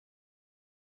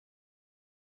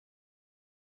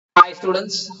Hi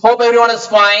students, hope everyone is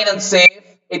fine and safe.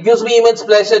 It gives me immense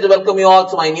pleasure to welcome you all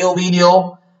to my new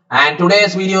video. And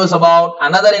today's video is about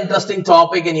another interesting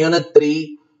topic in Unit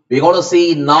 3. We're going to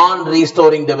see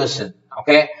non-restoring division.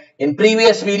 Okay. In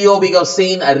previous video, we have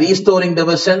seen a restoring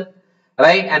division,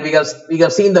 right? And we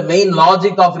have seen the main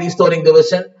logic of restoring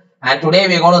division. And today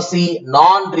we're going to see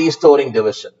non-restoring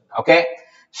division. Okay.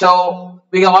 So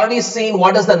we have already seen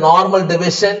what is the normal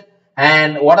division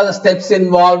and what are the steps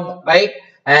involved, right?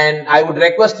 And I would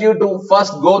request you to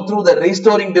first go through the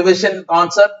restoring division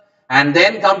concept and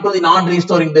then come to the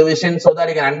non-restoring division so that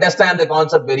you can understand the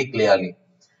concept very clearly,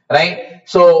 right?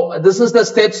 So this is the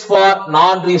steps for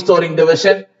non-restoring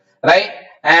division, right?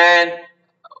 And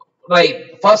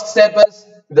right, first step is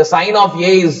the sign of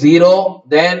A is 0.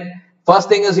 Then first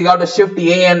thing is you have to shift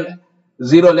A and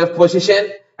 0 left position,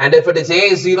 and if it is A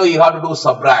is 0, you have to do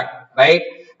subtract, right?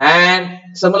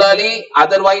 And similarly,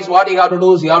 otherwise what you have to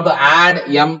do is you have to add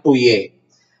M to A.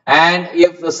 And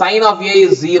if the sign of A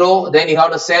is 0, then you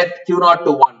have to set Q0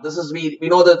 to 1. This is we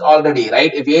know that already,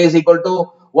 right? If A is equal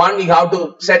to 1, we have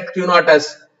to set Q0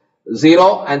 as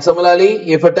 0, and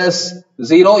similarly if it is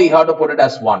 0, you have to put it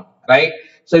as 1, right?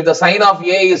 So if the sign of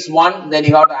A is 1, then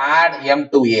you have to add M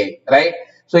to A, right?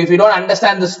 So if you don't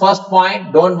understand this first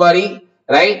point, don't worry,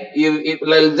 right?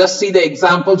 You'll just see the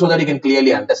example so that you can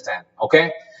clearly understand,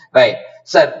 okay? Right.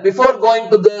 So before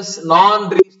going to this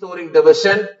non-restoring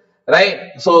division,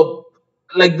 right? So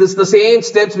like this, the same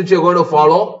steps which you're going to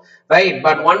follow, right?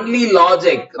 But only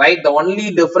logic, right? The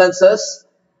only difference is,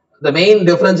 the main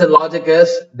difference in logic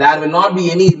is there will not be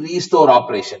any restore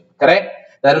operation, correct?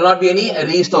 There will not be any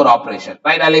restore operation,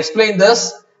 right? I'll explain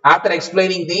this after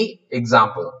explaining the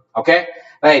example, okay?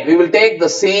 Right, we will take the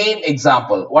same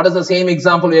example. What is the same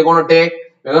example we are going to take?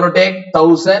 We're going to take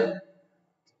 1000.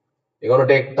 We're going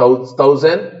to take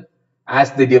 1000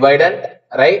 as the dividend,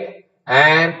 right?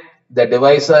 And the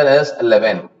divisor is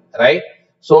 11, right?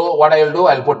 So what I will do,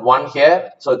 I'll put 1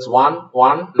 here. So it's 1,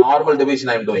 normal division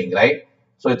I'm doing, right?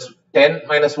 So it's 10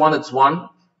 minus 1, it's 1,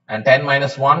 and 10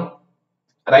 minus 1,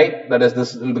 right? That is,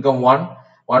 this will become 1,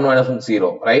 1 minus 1,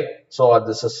 0, right? So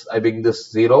this is, I bring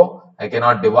this 0, I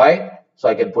cannot divide, so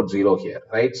I can put 0 here,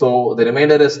 right? So the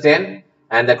remainder is 10,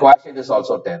 and the quotient is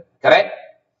also 10, correct?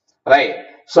 Right.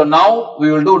 So now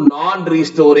we will do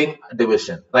non-restoring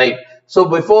division, right? So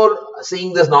before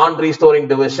seeing this non-restoring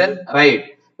division,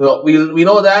 right, we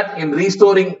know that in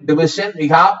restoring division we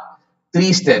have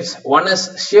 3 steps. One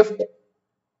is shift,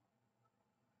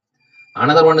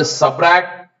 another one is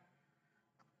subtract,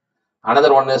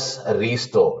 another one is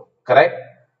restore, correct?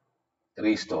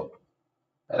 Restore,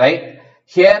 right?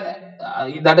 Here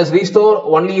that is restore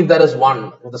only if there is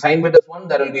 1. If the sign bit is 1,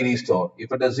 there will be restore.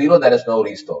 If it is 0, there is no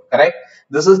restore, correct?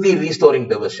 This is the restoring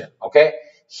division, okay?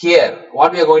 Here,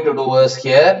 what we are going to do is,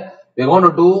 here we are going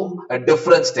to do a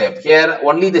different step. Here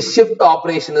only the shift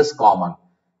operation is common.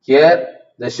 Here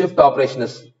the shift operation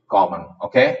is common,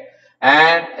 okay?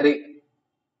 And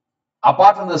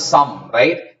apart from the sum,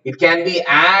 right, it can be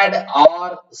add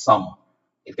or sum.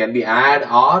 It can be add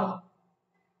or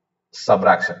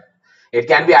subtraction. It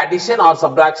can be addition or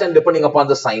subtraction depending upon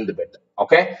the signed bit,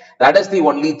 okay? That is the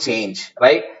only change,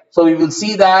 right? So we will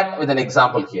see that with an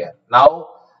example here. Now,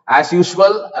 as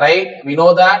usual, right, we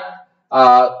know that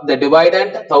the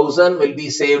dividend 1000 will be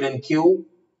saved in Q,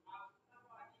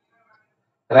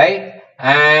 right?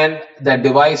 And the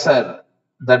divisor,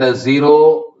 that is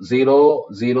 0, 0,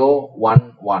 0,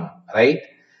 1, 1, right?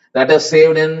 That is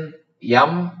saved in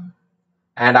M,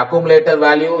 and accumulator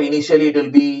value, initially it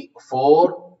will be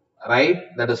 4,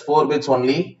 right? That is 4 bits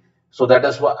only. So that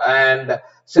is what, and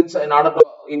since in order to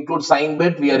include sign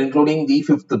bit, we are including the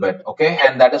 5th bit, okay?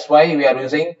 And that is why we are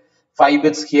using 5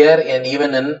 bits here and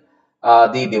even in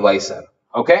the divisor,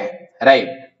 okay? Right.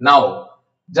 Now,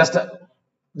 just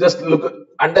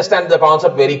understand the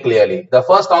concept very clearly. The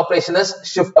first operation is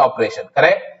shift operation,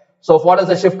 correct? So what is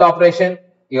the shift operation?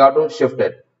 You have to shift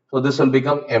it. So this will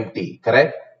become empty,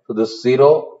 correct? So this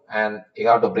 0, and you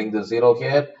have to bring this 0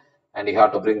 here, and you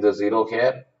have to bring this 0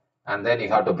 here, and then you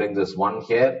have to bring this 1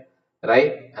 here,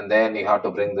 right? And then you have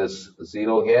to bring this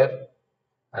 0 here,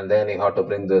 and then you have to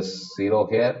bring this 0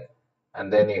 here,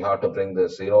 and then you have to bring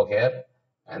this 0 here,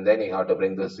 and then you have to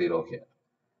bring this 0 here.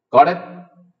 Got it?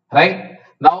 Right?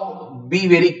 Now be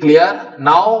very clear.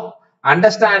 Now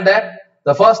understand that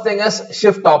the first thing is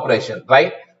shift operation,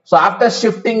 right? So after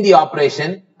shifting the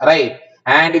operation, right,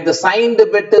 and if the signed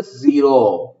bit is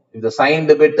 0, if the signed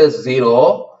bit is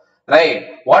 0,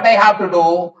 right, what I have to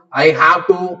do, I have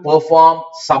to perform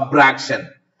subtraction,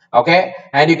 okay?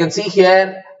 And you can see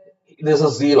here, this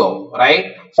is 0,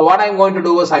 right? So what I'm going to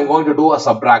do is I'm going to do a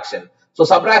subtraction. So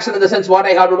subtraction in the sense what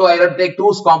I have to do, I have to take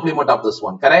 2's complement of this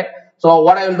one, correct? So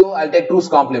what I will do, I'll take 2's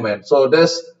complement. So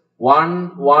this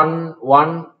 1, 1,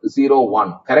 1, 0,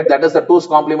 1, correct? That is the 2's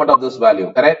complement of this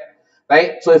value, correct?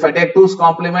 Right? So if I take 2's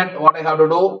complement, what I have to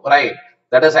do, right?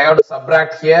 That is I have to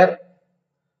subtract here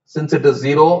since it is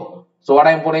 0. So what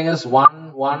I am putting is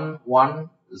 1, 1, 1,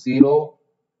 0,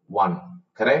 1,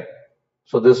 correct?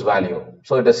 So this value.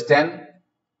 So it is 10,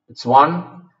 it's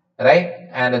 1, right?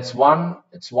 And it's 1,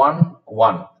 it's 1,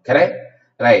 1, correct?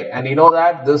 Right. And you know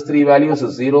that this three values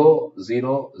is 0,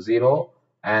 0, 0,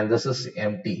 and this is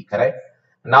empty, correct?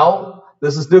 Now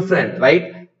this is different,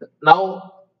 right?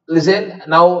 Now listen,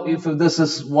 now if this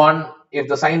is 1, if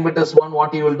the sign bit is 1,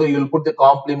 what you will do, you will put the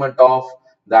complement of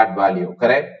that value,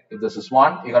 correct? If this is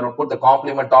 1, you have to put the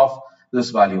complement of this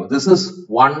value. This is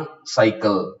one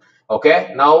cycle.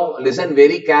 Okay, now listen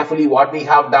very carefully what we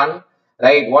have done,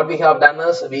 right? What we have done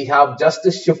is we have just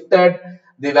shifted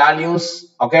the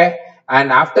values, okay?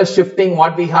 And after shifting,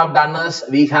 what we have done is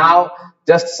we have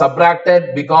just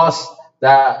subtracted because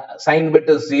the sign bit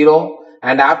is 0.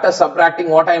 And after subtracting,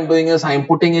 what I am doing is I am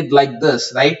putting it like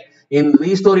this, right? In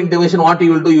restoring division, what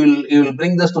you will do, you will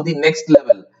bring this to the next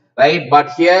level, right?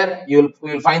 But here you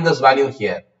will find this value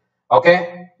here.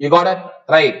 Okay, you got it?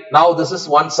 Right. Now this is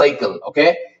one cycle.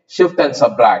 Okay, shift and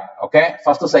subtract. Okay,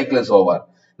 first cycle is over.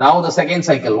 Now the second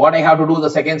cycle. What I have to do the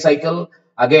second cycle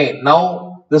again.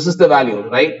 Now this is the value,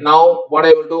 right? Now what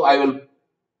I will do, I will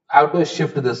have to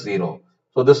shift this 0.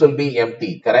 So this will be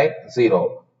empty, correct?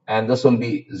 0, and this will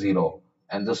be 0,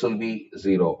 and this will be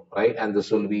 0, right? And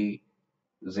this will be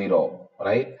 0,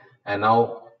 right? And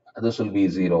now this will be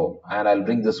 0, and I'll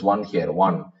bring this 1 here,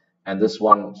 1, and this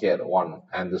one here, 1,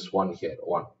 and this one here,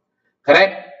 1,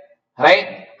 correct?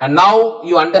 Right? And now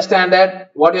you understand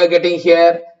that what you are getting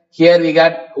here, here we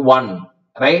get 1,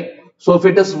 right? So if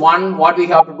it is 1, what we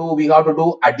have to do, we have to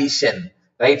do addition,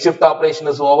 right? Shift operation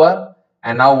is over,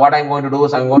 and now what I'm going to do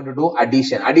is I'm going to do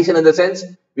addition. Addition in the sense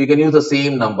we can use the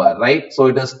same number, right? So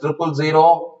it is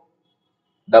 000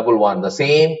 11, the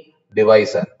same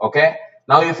divisor. Okay.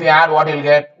 Now if you add, what you'll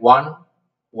get 1,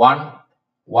 1,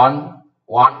 1,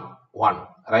 1, 1,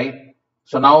 right?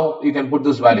 So now you can put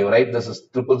this value, right? This is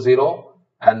 000,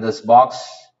 and this box,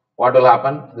 what will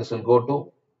happen? This will go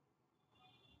to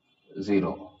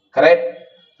 0, correct?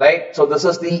 Right? So this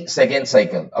is the second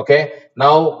cycle. Okay.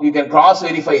 Now you can cross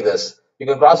verify this. You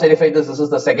can cross verify this. This is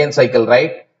the second cycle,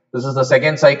 right? This is the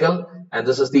second cycle, and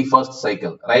this is the first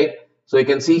cycle, right? So you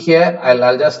can see here,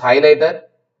 I'll just highlight it.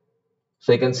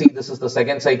 So you can see this is the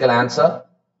second cycle answer.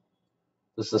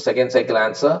 This is the second cycle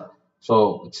answer.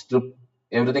 So it's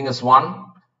everything is 1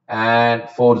 and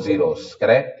 4 zeros,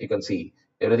 correct? You can see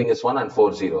everything is 1 and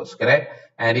 4 zeros, correct?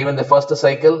 And even the first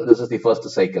cycle, this is the first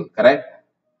cycle, correct?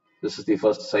 This is the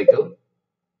first cycle,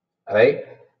 right?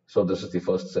 So this is the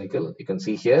first cycle. You can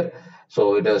see here.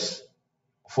 So it is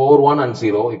 4, 1 and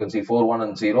 0. You can see 4, 1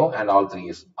 and 0, and all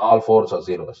 4s are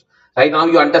zeros. Right now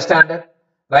you understand it,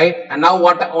 right? And now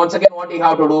once again what you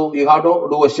have to do, you have to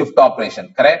do a shift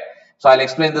operation, correct? So I'll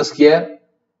explain this here.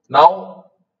 Now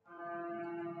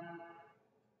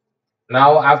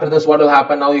after this, what will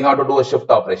happen? Now you have to do a shift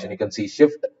operation. You can see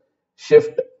shift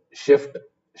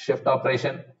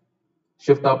operation,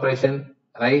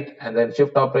 right? And then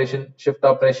shift operation,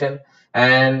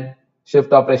 and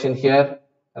shift operation here,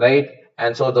 right?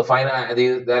 And so the final,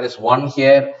 there is 1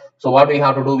 here. So what we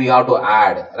have to do, we have to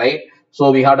add, right?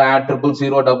 So we have to add 000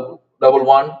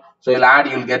 11. So you'll add,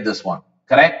 you'll get this one,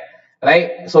 correct?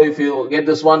 Right? So if you get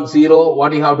this one 0,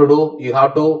 what you have to do, you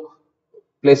have to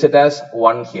place it as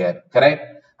 1 here,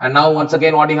 correct? And now once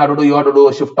again, what you have to do, you have to do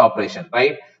a shift operation,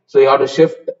 right? So you have to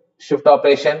shift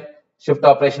operation.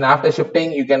 After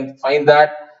shifting, you can find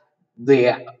that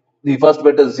the first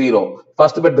bit is 0.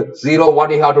 First bit 0,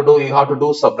 what you have to do, you have to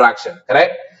do subtraction,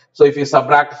 correct? So if you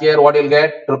subtract here, what you'll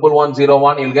get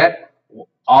 1101, you'll get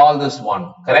all this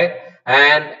 1, correct?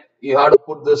 And you have to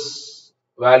put this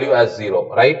value as 0,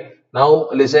 right? Now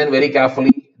listen very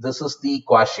carefully. This is the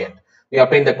quotient. We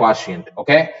obtain the quotient,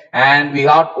 okay? And we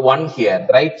got 1 here,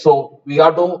 right? So we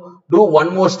have to do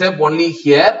one more step only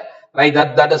here, right?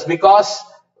 That is because,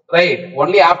 right,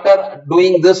 only after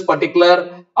doing this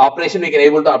particular operation we can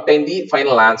able to obtain the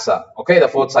final answer, okay? The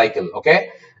fourth cycle,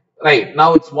 okay? Right,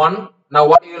 now it's 1. Now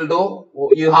what you will do,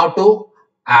 you have to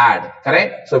add,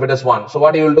 correct? So if it is 1, so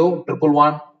what you will do,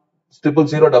 000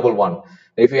 11.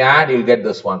 If you add, you'll get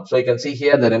this one. So you can see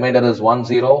here the remainder is 10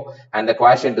 and the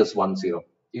quotient is 10.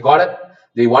 You got it?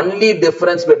 The only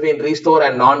difference between restore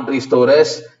and non-restore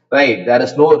is, right, there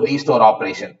is no restore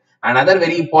operation. Another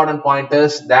very important point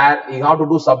is that you have to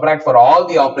do subtract for all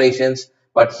the operations,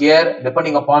 but here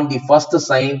depending upon the first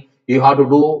sign, you have to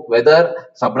do whether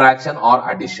subtraction or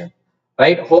addition,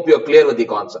 right? Hope you're clear with the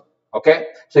concept. Okay,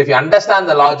 so if you understand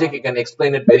the logic, you can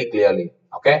explain it very clearly.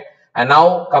 Okay, and now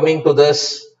coming to this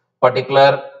particular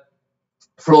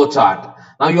flow chart.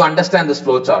 Now you understand this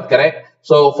flow chart, correct?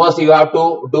 So first you have to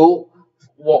do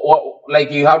like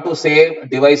you have to say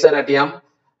divisor at M,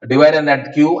 divider at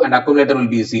Q, and accumulator will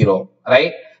be 0,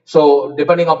 right? So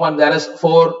depending upon there is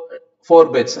four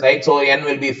bits, right? So N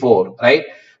will be 4, right?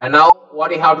 And now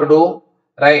what you have to do,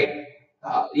 right?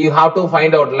 You have to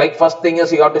find out, like first thing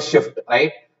is you have to shift,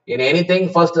 right? In anything,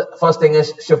 first thing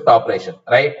is shift operation,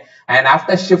 right? And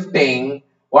after shifting,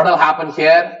 what will happen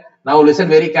here? Now listen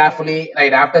very carefully,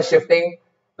 right? After shifting,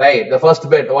 right, the first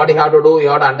bit, what you have to do, you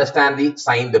have to understand the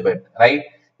signed bit, right?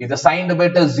 If the signed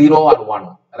bit is 0 or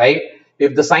 1, right?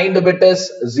 If the signed bit is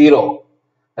 0,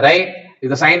 right? If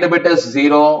the signed bit is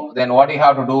 0, then what you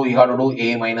have to do, you have to do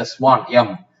a minus 1,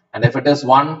 m. And if it is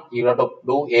 1, you have to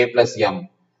do a plus m,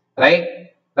 right?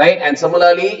 Right? And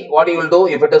similarly, what you will do,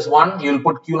 if it is 1, you will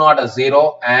put q naught as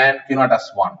 0 and q naught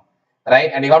as 1, right?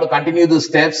 And you have to continue these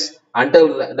steps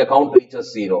until the count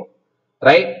reaches 0,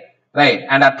 right? Right.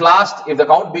 And at last, if the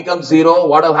count becomes 0,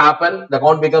 what will happen? The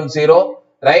count becomes 0,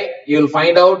 right? You will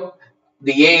find out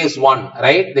the a is 1,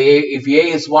 right? If a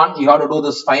is 1, you have to do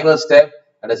this final step,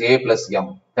 that is a plus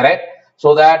m, correct?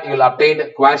 So that you will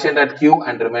obtain quotient at q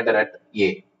and remainder at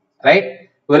a, right?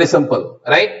 Very simple,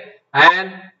 right?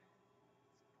 And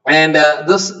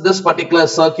this particular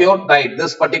circuit, right,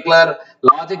 this particular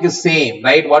logic is same,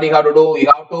 right? What you have to do, you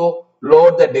have to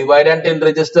load the dividend in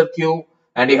register Q,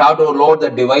 and you have to load the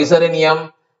divisor in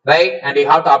M, right? And you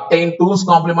have to obtain 2's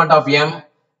complement of M,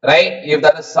 right? If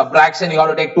there is subtraction, you have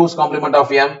to take 2's complement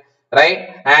of M, right?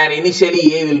 And initially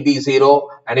A will be 0,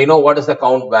 and you know what is the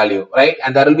count value, right?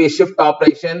 And there will be a shift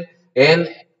operation in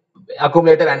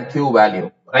accumulator and Q value,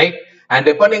 right? And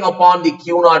depending upon the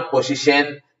Q naught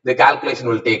position, the calculation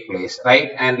will take place, right?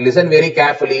 And listen very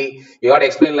carefully. You got to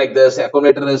explain like this: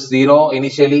 accumulator is 0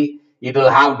 initially, it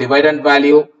will have dividend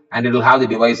value and it will have the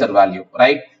divisor value,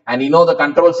 right? And you know the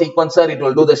control sequencer, it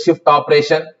will do the shift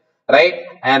operation, right?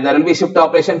 And there will be shift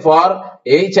operation for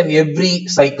each and every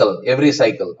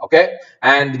cycle, okay?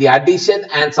 And the addition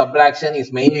and subtraction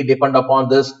is mainly depend upon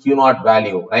this Q naught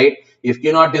value, right? If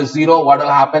Q naught is 0, what will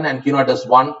happen? And Q naught is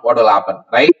 1, what will happen,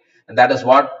 right? And that is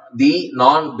what the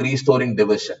non-restoring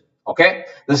division, okay?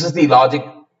 This is the logic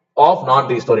of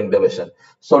non-restoring division.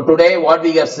 So today what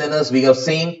we have seen is, we have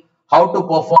seen how to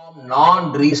perform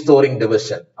non-restoring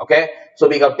division, okay? So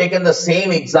we have taken the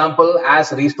same example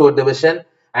as restore division,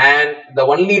 and the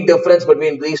only difference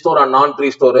between restore and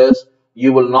non-restore is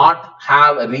you will not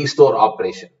have a restore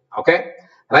operation, okay?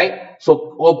 Right?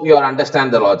 So hope you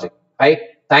understand the logic, right?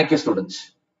 Thank you,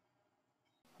 students.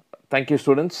 Thank you,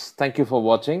 students. Thank you for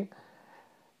watching.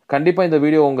 கண்டிப்பாக இந்த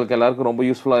video உங்களுக்கு எல்லாருக்கும் ரொம்ப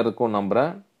யூஸ்ஃபுல்லாக இருக்கும்னு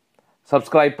நம்புகிறேன்.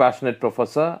 Subscribe Passionate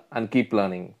Professor and keep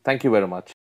learning. Thank you very much.